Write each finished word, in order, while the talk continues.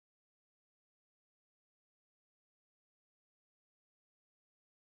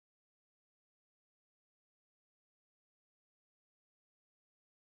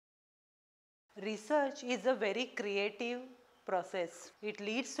Research is a very creative process. It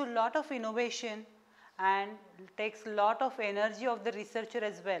leads to a lot of innovation and takes a lot of energy of the researcher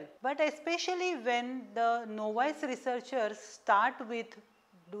as well. But especially when the novice researchers start with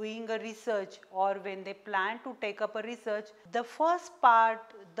doing a research or when they plan to take up a research, the first part,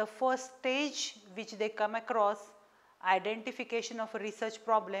 the first stage which they come across, identification of a research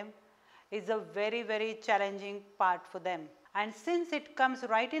problem, is a very challenging part for them. And since it comes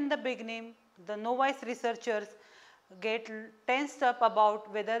right in the beginning, the novice researchers get tensed up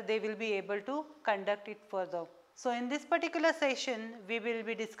about whether they will be able to conduct it further. So in this particular session, we will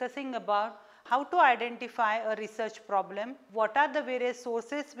be discussing about how to identify a research problem, what are the various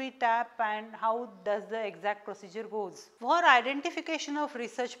sources we tap, and how does the exact procedure goes. For identification of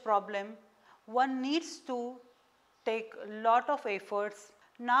research problem, one needs to take a lot of efforts.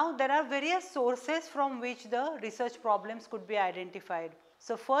 Now there are various sources from which the research problems could be identified.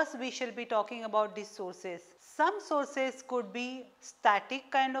 So first we shall be talking about these sources. Some sources could be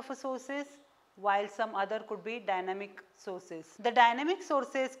static kind of a sources, while some other could be dynamic sources. The dynamic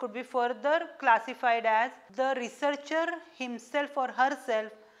sources could be further classified as the researcher himself or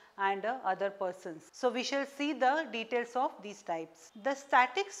herself and other persons. So we shall see the details of these types. The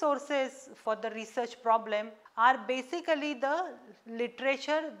static sources for the research problem are basically the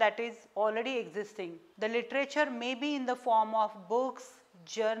literature that is already existing. The literature may be in the form of books,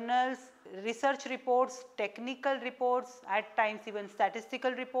 journals, research reports, technical reports, at times even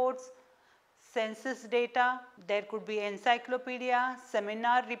statistical reports, census data, there could be encyclopedia,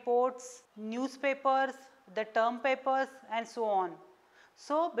 seminar reports, newspapers, the term papers, and so on.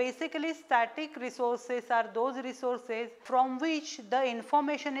 So basically static resources are those resources from which the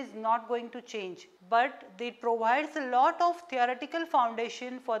information is not going to change, but it provides a lot of theoretical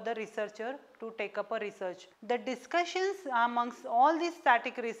foundation for the researcher to take up a research. The discussions amongst all these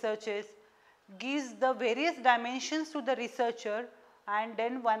static researches gives the various dimensions to the researcher, and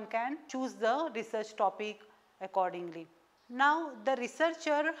then one can choose the research topic accordingly. Now the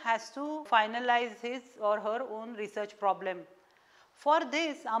researcher has to finalize his or her own research problem. For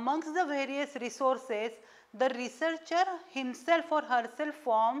this, amongst the various resources, the researcher himself or herself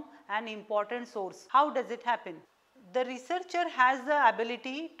form an important source. How does it happen? The researcher has the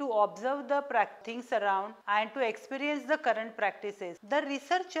ability to observe the things around and to experience the current practices. The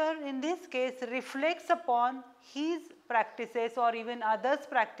researcher in this case reflects upon his practices or even others'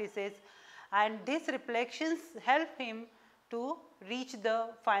 practices, and these reflections help him to reach the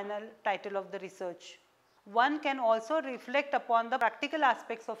final title of the research. One can also reflect upon the practical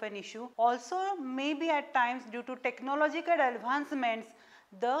aspects of an issue. Also, maybe at times due to technological advancements,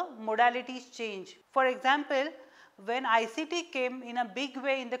 the modalities change. For example, when ICT came in a big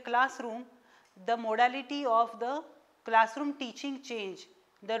way in the classroom, the modality of the classroom teaching changed.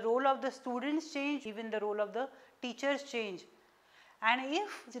 The role of the students changed, even the role of the teachers changed. And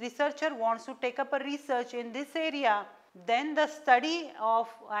if researcher wants to take up a research in this area, then the study of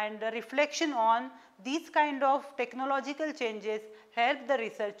and the reflection on these kind of technological changes help the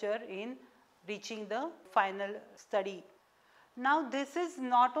researcher in reaching the final study. Now this is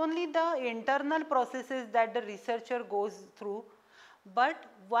not only the internal processes that the researcher goes through, but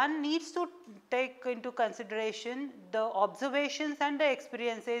one needs to take into consideration the observations and the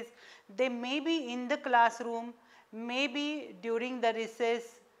experiences. They may be in the classroom, maybe during the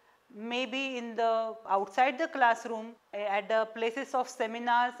recess, maybe in the outside the classroom, at the places of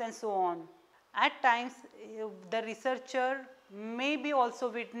seminars and so on. At times the researcher may be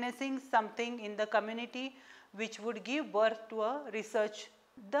also witnessing something in the community which would give birth to a research.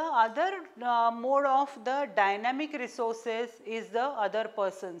 The other mode of the dynamic resources is the other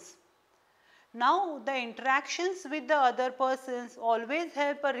persons. Now the interactions with the other persons always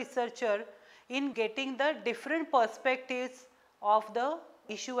help a researcher in getting the different perspectives of the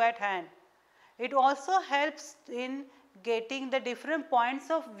issue at hand. It also helps in getting the different points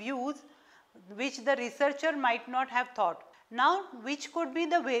of views which the researcher might not have thought. Now which could be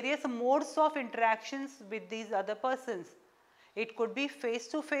the various modes of interactions with these other persons? It could be face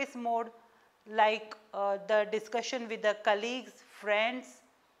to face mode, like the discussion with the colleagues, friends.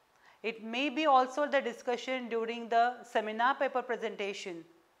 It may be also the discussion during the seminar paper presentation.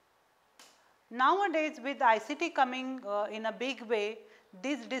 Nowadays with ICT coming in a big way,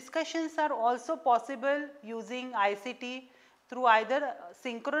 these discussions are also possible using ICT through either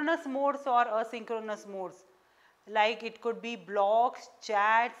synchronous modes or asynchronous modes. Like it could be blogs,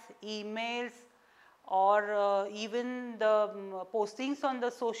 chats, emails, or even the postings on the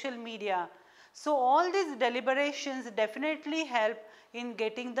social media. So all these deliberations definitely help in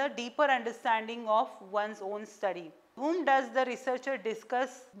getting the deeper understanding of one's own study. Whom does the researcher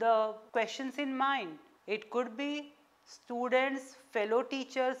discuss the questions in mind? It could be students, fellow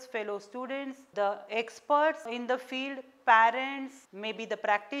teachers, fellow students, the experts in the field, parents, maybe the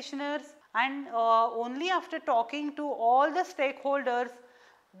practitioners, and only after talking to all the stakeholders,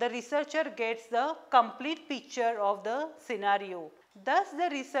 the researcher gets the complete picture of the scenario. Thus, the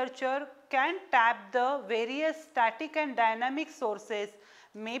researcher can tap the various static and dynamic sources,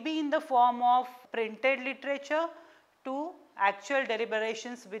 maybe in the form of printed literature, to actual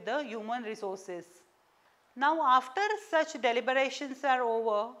deliberations with the human resources. Now, after such deliberations are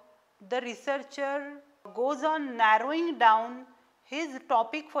over, the researcher goes on narrowing down his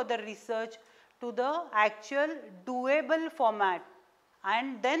topic for the research to the actual doable format,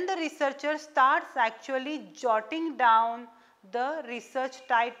 and then the researcher starts actually jotting down the research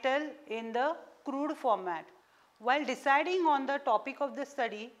title in the crude format. While deciding on the topic of the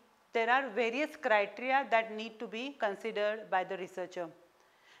study, there are various criteria that need to be considered by the researcher.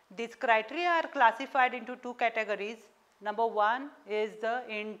 These criteria are classified into two categories. Number one is the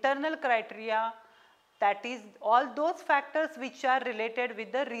internal criteria, that is all those factors which are related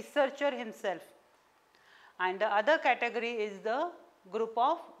with the researcher himself. And the other category is the group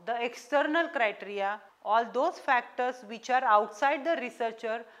of the external criteria, all those factors which are outside the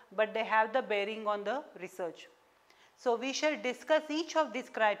researcher but they have the bearing on the research. So, we shall discuss each of these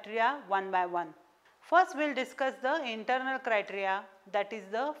criteria one by one. First, we will discuss the internal criteria, that is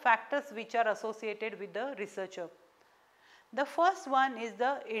the factors which are associated with the researcher. The first one is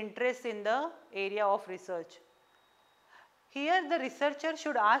the interest in the area of research. Here the researcher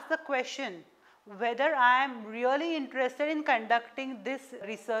should ask the question whether I am really interested in conducting this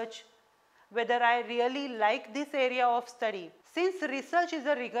research, whether I really like this area of study. Since research is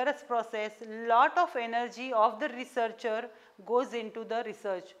a rigorous process, lot of energy of the researcher goes into the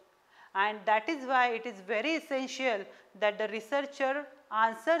research, and that is why it is very essential that the researcher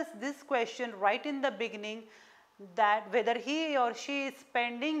answers this question right in the beginning, that whether he or she is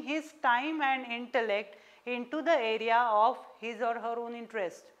spending his time and intellect into the area of his or her own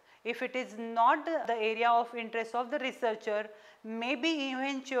interest. If it is not the area of interest of the researcher, maybe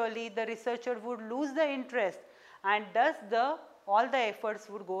eventually the researcher would lose the interest, and thus all the efforts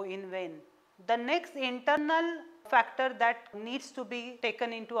would go in vain. The next internal factor that needs to be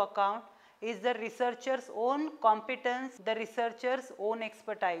taken into account is the researcher's own competence, the researcher's own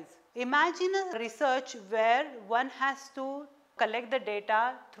expertise. Imagine a research where one has to collect the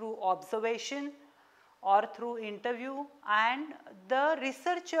data through observation or through interview, and the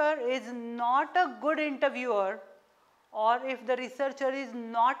researcher is not a good interviewer, or if the researcher is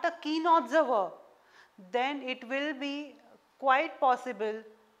not a keen observer, then it will be quite possible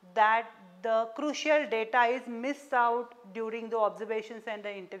that the crucial data is missed out during the observations and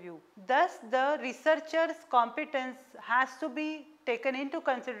the interview. Thus, the researcher's competence has to be taken into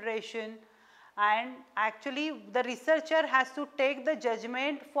consideration, and actually the researcher has to take the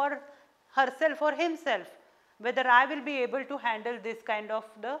judgment for herself or himself whether I will be able to handle this kind of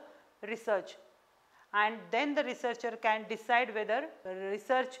the research, and then the researcher can decide whether the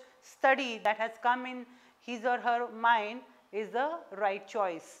research study that has come in his or her mind is the right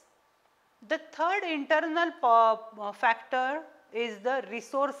choice. The third internal factor is the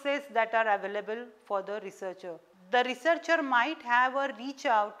resources that are available for the researcher. The researcher might have a reach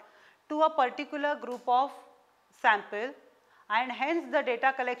out to a particular group of sample, and hence the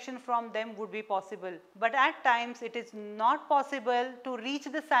data collection from them would be possible. But at times it is not possible to reach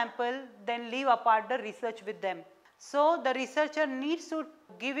the sample, then leave apart the research with them. So, the researcher needs to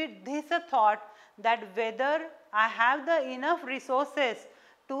give it this a thought, that whether I have the enough resources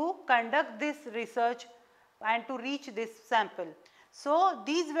to conduct this research and to reach this sample. So,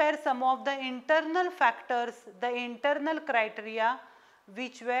 these were some of the internal factors, the internal criteria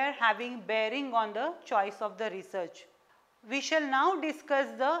which were having bearing on the choice of the research. We shall now discuss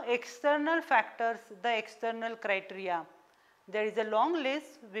the external factors, the external criteria. There is a long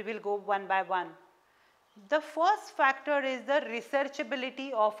list, we will go one by one. The first factor is the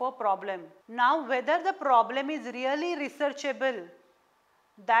researchability of a problem. Now, whether the problem is really researchable,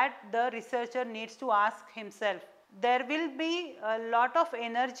 that the researcher needs to ask himself. There will be a lot of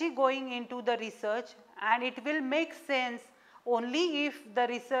energy going into the research, and it will make sense only if the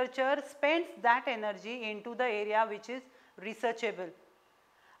researcher spends that energy into the area which is researchable.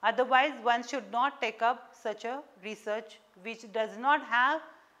 Otherwise, one should not take up such a research which does not have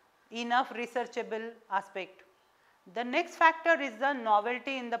enough researchable aspect. The next factor is the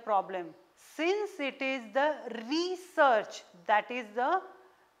novelty in the problem. Since it is the research, that is the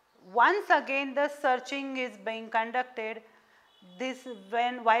once again the searching is being conducted, this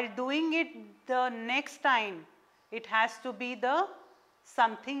while doing it the next time, it has to be the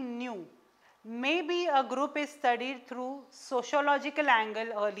something new. Maybe a group is studied through sociological angle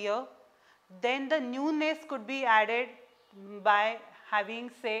earlier, then the newness could be added by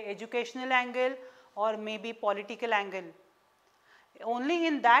having say educational angle or maybe political angle. Only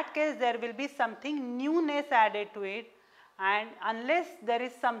in that case there will be something newness added to it, and unless there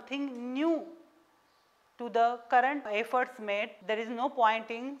is something new to the current efforts made, there is no point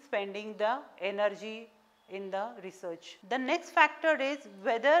in spending the energy in the research. The next factor is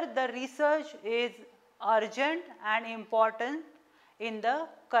whether the research is urgent and important in the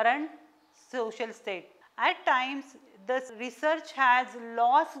current social state. At times the research has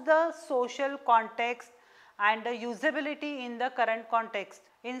lost the social context and the usability in the current context.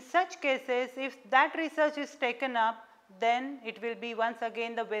 In such cases, if that research is taken up, then it will be once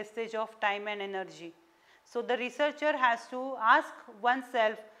again the wastage of time and energy. So, the researcher has to ask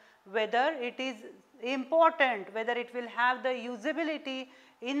oneself whether it is important, whether it will have the usability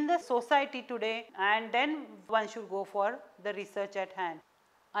in the society today, and then one should go for the research at hand.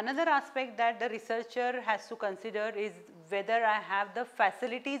 Another aspect that the researcher has to consider is whether I have the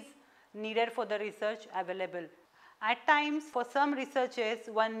facilities needed for the research available. At times for some researches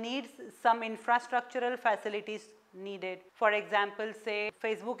one needs some infrastructural facilities needed. For example, say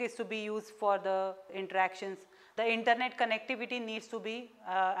Facebook is to be used for the interactions, the internet connectivity needs to be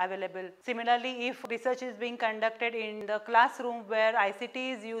available. Similarly, if research is being conducted in the classroom where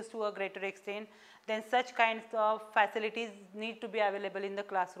ICT is used to a greater extent, then such kinds of facilities need to be available in the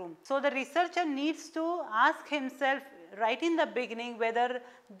classroom. So, the researcher needs to ask himself right in the beginning whether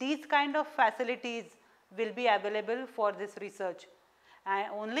these kind of facilities will be available for this research,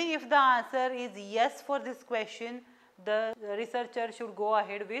 and only if the answer is yes for this question, the researcher should go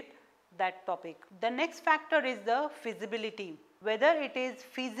ahead with that topic. The next factor is the feasibility, whether it is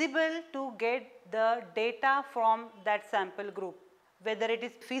feasible to get the data from that sample group, whether it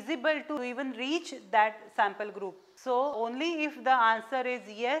is feasible to even reach that sample group. So, only if the answer is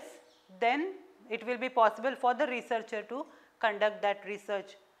yes, then it will be possible for the researcher to conduct that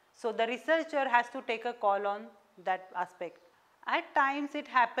research. So, the researcher has to take a call on that aspect. At times it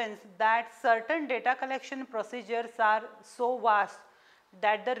happens that certain data collection procedures are so vast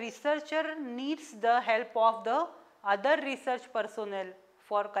that the researcher needs the help of the other research personnel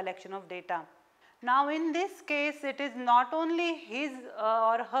for collection of data. Now, in this case it is not only his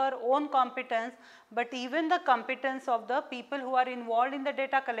or her own competence, but even the competence of the people who are involved in the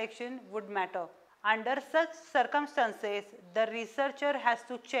data collection would matter. Under such circumstances, the researcher has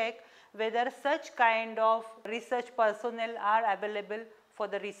to check whether such kind of research personnel are available for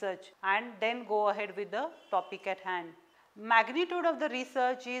the research and then go ahead with the topic at hand. Magnitude of the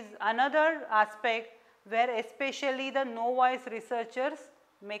research is another aspect where especially the novice researchers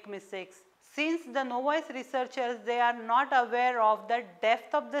make mistakes. Since the novice researchers, they are not aware of the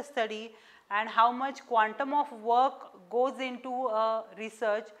depth of the study and how much quantum of work goes into a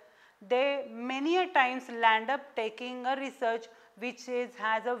research, they many a times land up taking a research which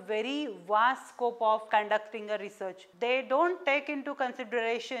has a very vast scope of conducting a research. They do not take into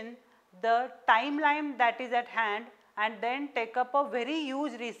consideration the timeline that is at hand and then take up a very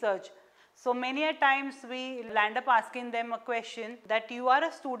huge research. So, many a times we land up asking them a question that you are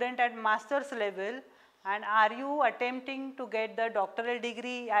a student at master's level and are you attempting to get the doctoral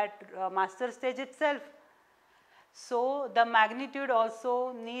degree at master's stage itself. So, the magnitude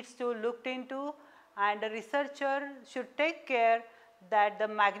also needs to looked into, and the researcher should take care that the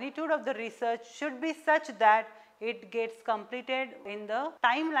magnitude of the research should be such that it gets completed in the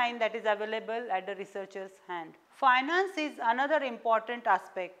timeline that is available at the researcher's hand. Finance is another important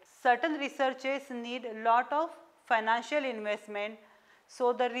aspect. Certain researches need a lot of financial investment.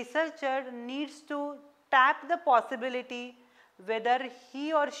 So, the researcher needs to tap the possibility whether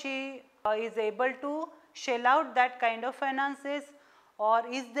he or she is able to shell out that kind of finances, or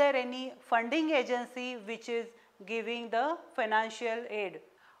is there any funding agency which is giving the financial aid.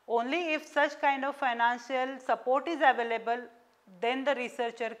 Only if such kind of financial support is available, then the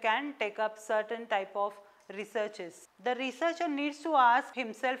researcher can take up certain type of researches. The researcher needs to ask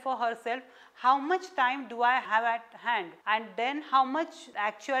himself or herself, how much time do I have at hand, and then how much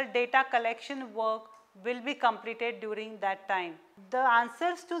actual data collection work will be completed during that time. The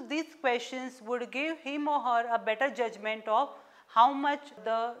answers to these questions would give him or her a better judgment of how much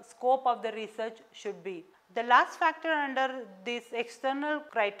the scope of the research should be. The last factor under this external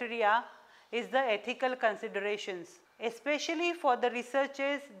criteria is the ethical considerations. Especially for the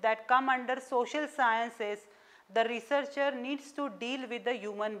researches that come under social sciences, the researcher needs to deal with the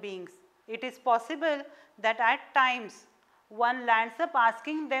human beings. It is possible that at times one lands up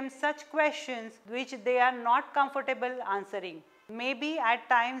asking them such questions which they are not comfortable answering. Maybe at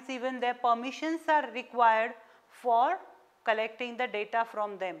times even their permissions are required for collecting the data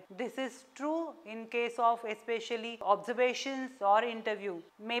from them. This is true in case of especially observations or interview.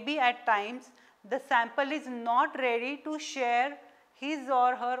 Maybe at times the sample is not ready to share his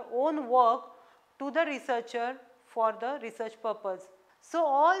or her own work to the researcher for the research purpose. So,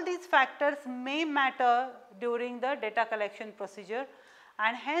 all these factors may matter during the data collection procedure,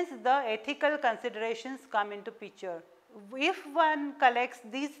 and hence the ethical considerations come into picture. If one collects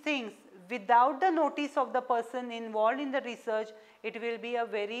these things without the notice of the person involved in the research, it will be a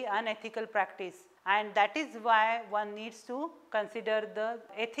very unethical practice, and that is why one needs to consider the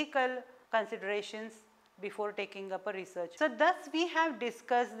ethical considerations before taking up a research. So, thus we have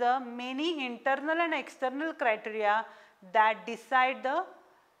discussed the many internal and external criteria that decide the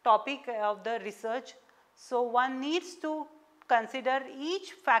topic of the research. So, one needs to consider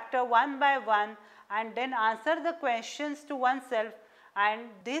each factor one by one and then answer the questions to oneself, and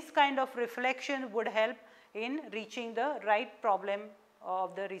this kind of reflection would help in reaching the right problem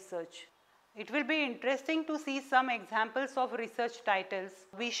of the research. It will be interesting to see some examples of research titles.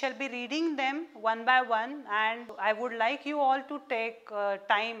 We shall be reading them one by one, and I would like you all to take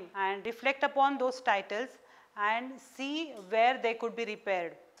time and reflect upon those titles and see where they could be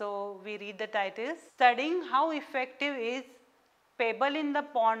repaired. So, we read the titles. Studying how effective is Pebble in the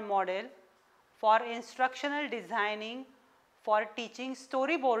Pond model for instructional designing, for teaching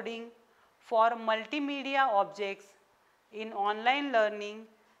storyboarding, for multimedia objects in online learning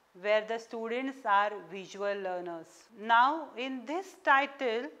where the students are visual learners. Now, in this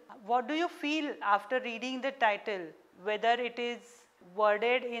title, what do you feel after reading the title? Whether it is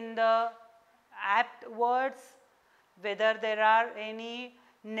worded in the apt words, whether there are any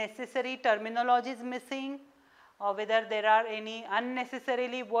necessary terminologies missing, or whether there are any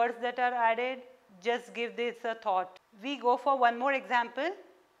unnecessarily words that are added, just give this a thought. We go for one more example.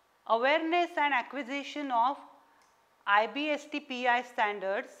 Awareness and acquisition of IBST-PI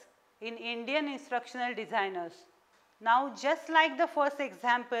standards in Indian instructional designers. Now, just like the first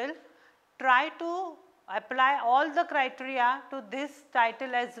example, try to apply all the criteria to this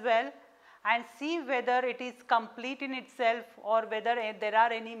title as well and see whether it is complete in itself or whether there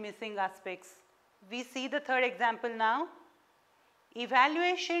are any missing aspects. We see the third example now.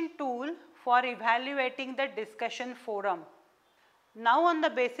 Evaluation tool for evaluating the discussion forum. Now, on the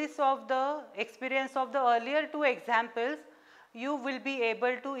basis of the experience of the earlier two examples, you will be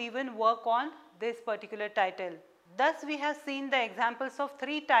able to even work on this particular title. Thus, we have seen the examples of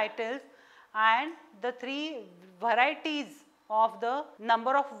three titles and the three varieties of the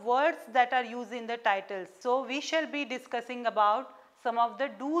number of words that are used in the titles. So, we shall be discussing about some of the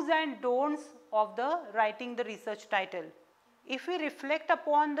do's and don'ts of the writing the research title. If we reflect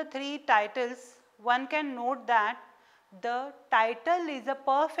upon the three titles, one can note that the title is a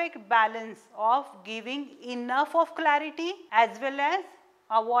perfect balance of giving enough of clarity as well as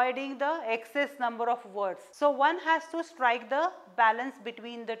avoiding the excess number of words. So, one has to strike the balance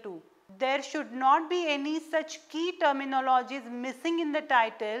between the two. There should not be any such key terminologies missing in the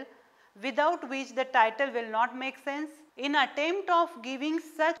title without which the title will not make sense. In attempt of giving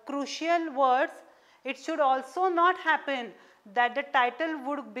such crucial words, it should also not happen that the title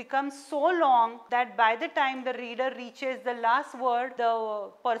would become so long that by the time the reader reaches the last word, the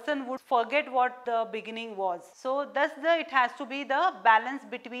person would forget what the beginning was. So, thus it has to be the balance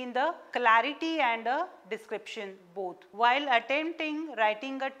between the clarity and a description both. While attempting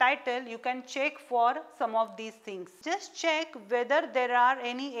writing a title, you can check for some of these things. Just check whether there are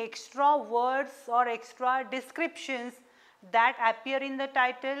any extra words or extra descriptions that appear in the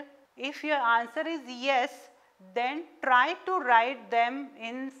title. If your answer is yes, then try to write them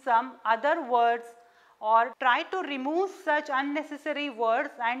in some other words or try to remove such unnecessary words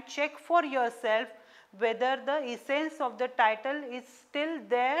and check for yourself whether the essence of the title is still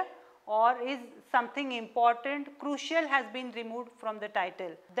there or is something important, crucial has been removed from the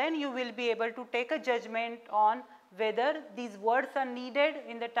title. Then you will be able to take a judgment on whether these words are needed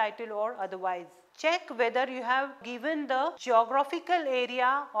in the title or otherwise. Check whether you have given the geographical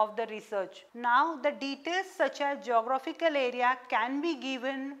area of the research. Now, the details such as geographical area can be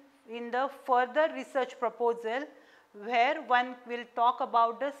given in the further research proposal where one will talk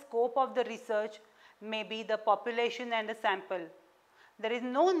about the scope of the research, maybe the population and the sample. There is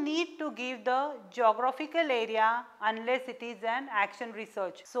no need to give the geographical area unless it is an action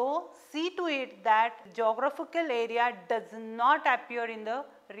research. So, see to it that geographical area does not appear in the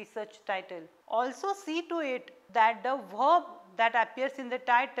research title. Also see to it that the verb that appears in the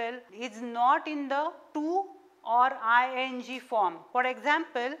title is not in the to or ing form. For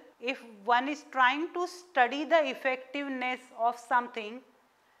example, if one is trying to study the effectiveness of something,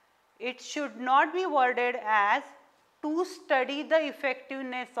 it should not be worded as to study the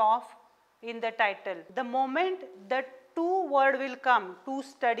effectiveness of in the title. The moment the to word will come, to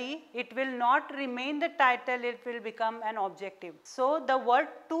study, it will not remain the title, it will become an objective. So, the word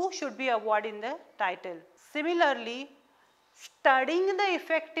to should be avoided in the title. Similarly, studying the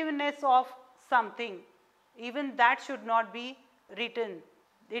effectiveness of something, even that should not be written.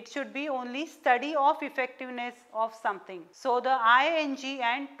 It should be only study of effectiveness of something. So, the ing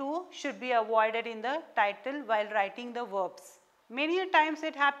and to should be avoided in the title while writing the verbs. Many times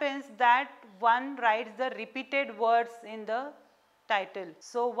it happens that one writes the repeated words in the title.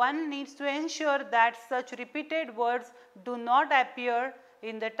 So, one needs to ensure that such repeated words do not appear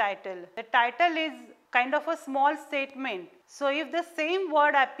in the title. The title is kind of a small statement. So, if the same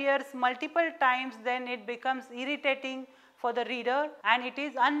word appears multiple times, then it becomes irritating for the reader and it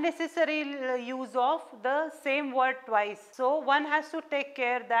is unnecessary use of the same word twice. So, one has to take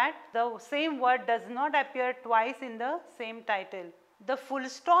care that the same word does not appear twice in the same title. The full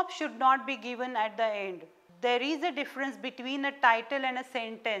stop should not be given at the end. There is a difference between a title and a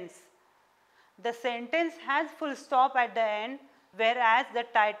sentence. The sentence has full stop at the end, whereas the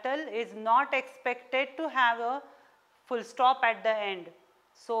title is not expected to have a full stop at the end.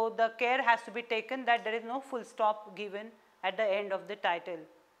 So, the care has to be taken that there is no full stop given at the end of the title.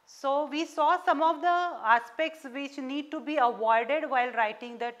 So, we saw some of the aspects which need to be avoided while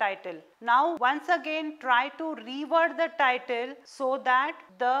writing the title. Now, once again try to reword the title so that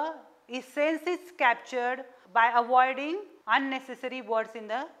the essence is captured by avoiding unnecessary words in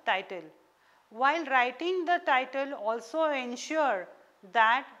the title. While writing the title, also ensure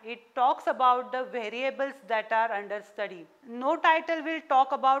that it talks about the variables that are under study. No title will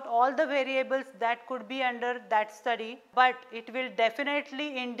talk about all the variables that could be under that study, but it will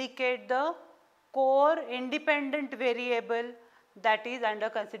definitely indicate the core independent variable that is under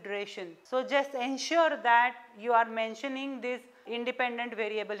consideration. So, just ensure that you are mentioning this independent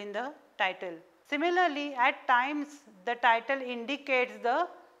variable in the title. Similarly, at times the title indicates the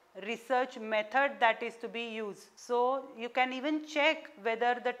research method that is to be used. So, you can even check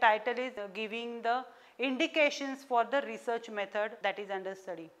whether the title is giving the indications for the research method that is under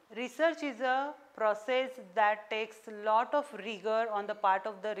study. Research is a process that takes lot of rigor on the part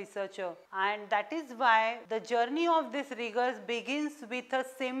of the researcher, and that is why the journey of this rigor begins with a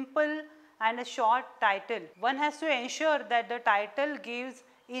simple and a short title. One has to ensure that the title gives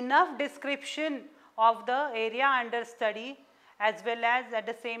enough description of the area under study, as well as at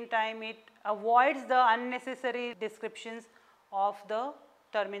the same time it avoids the unnecessary descriptions of the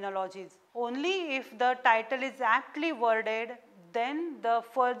terminologies. Only if the title is aptly worded, then the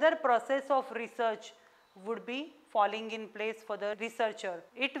further process of research would be falling in place for the researcher.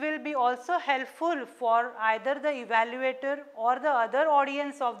 It will be also helpful for either the evaluator or the other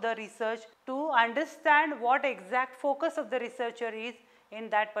audience of the research to understand what exact focus of the researcher is in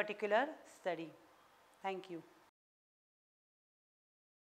that particular study. Thank you.